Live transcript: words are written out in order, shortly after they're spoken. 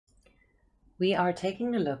We are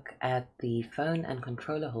taking a look at the phone and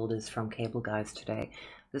controller holders from Cable Guys today.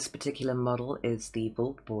 This particular model is the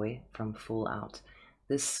Volt Boy from Fallout.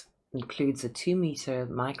 This includes a 2-meter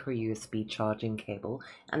micro USB charging cable,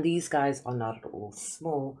 and these guys are not at all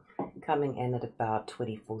small, coming in at about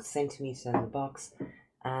 24 centimeters in the box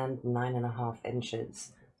and 9.5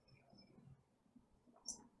 inches.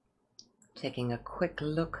 Taking a quick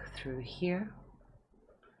look through here,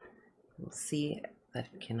 you'll see that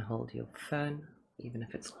it can hold your phone, even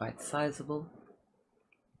if it's quite sizable.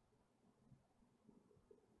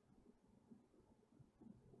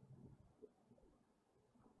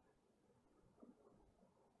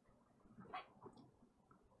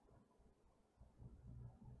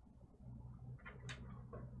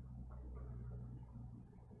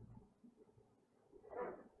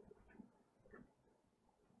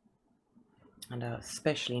 And are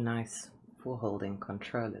especially nice for holding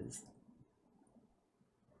controllers.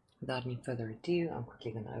 Without any further ado, I'm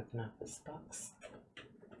quickly going to open up this box.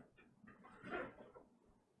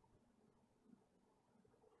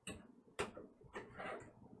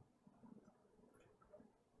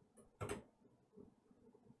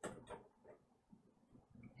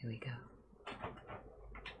 Here we go.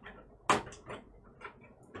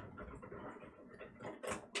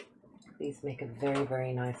 These make a very,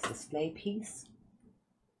 very nice display piece.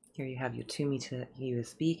 Here you have your 2-meter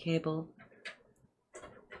USB cable.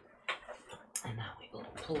 And now we will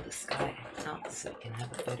pull this guy out so we can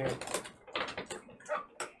have a better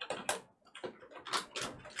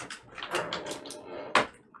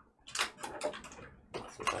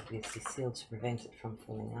this is obviously sealed to prevent it from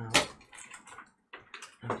falling out.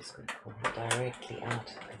 I'm just going to pull it directly out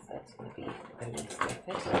because that's going to be the least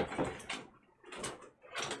effort.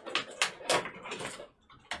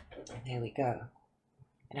 And there we go.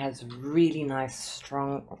 It has really nice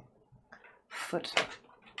strong foot.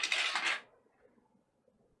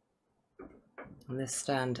 And this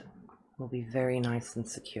stand will be very nice and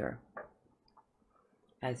secure.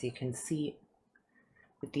 As you can see,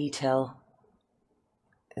 the detail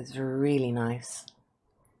is really nice.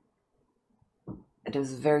 It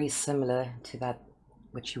is very similar to that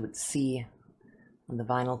which you would see on the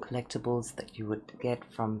vinyl collectibles that you would get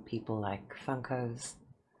from people like Funkos.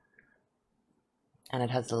 And it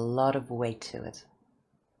has a lot of weight to it.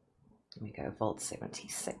 Here we go, Volt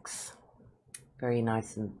 76. Very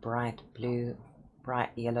nice and bright blue,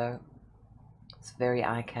 bright yellow. It's very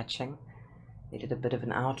eye-catching. They did a bit of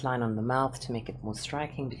an outline on the mouth to make it more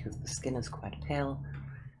striking because the skin is quite pale.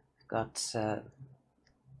 Got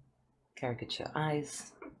caricature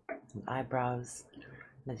eyes and eyebrows.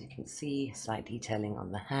 And as you can see, slight detailing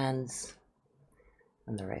on the hands,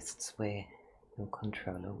 and the rest's where your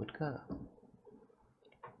controller would go.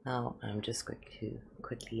 Now I'm just going to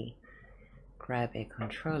quickly grab a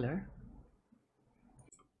controller.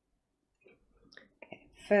 Okay,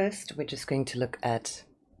 first we're just going to look at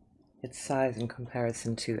its size in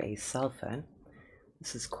comparison to a cell phone.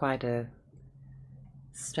 This is quite a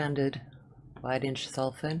standard wide-inch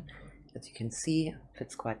cell phone. As you can see,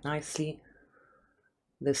 fits quite nicely.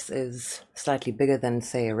 This is slightly bigger than,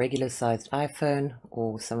 say, a regular sized iPhone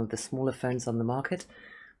or some of the smaller phones on the market,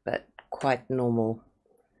 but quite normal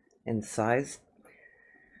in size.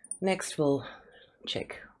 Next we'll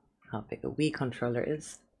check how big a Wii controller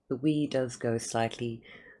is. The Wii does go slightly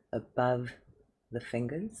above the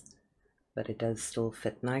fingers, but it does still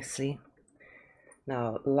fit nicely.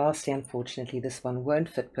 Now lastly, unfortunately, this one won't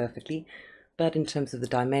fit perfectly, but in terms of the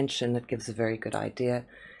dimension it gives a very good idea.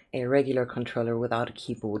 A regular controller without a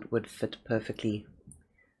keyboard would fit perfectly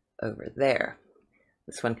over there.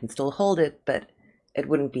 This one can still hold it, but it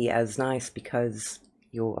wouldn't be as nice because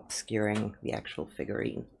you're obscuring the actual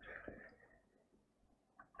figurine.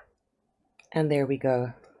 And there we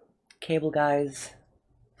go. Cable Guys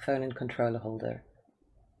phone and controller holder.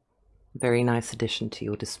 Very nice addition to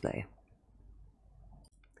your display.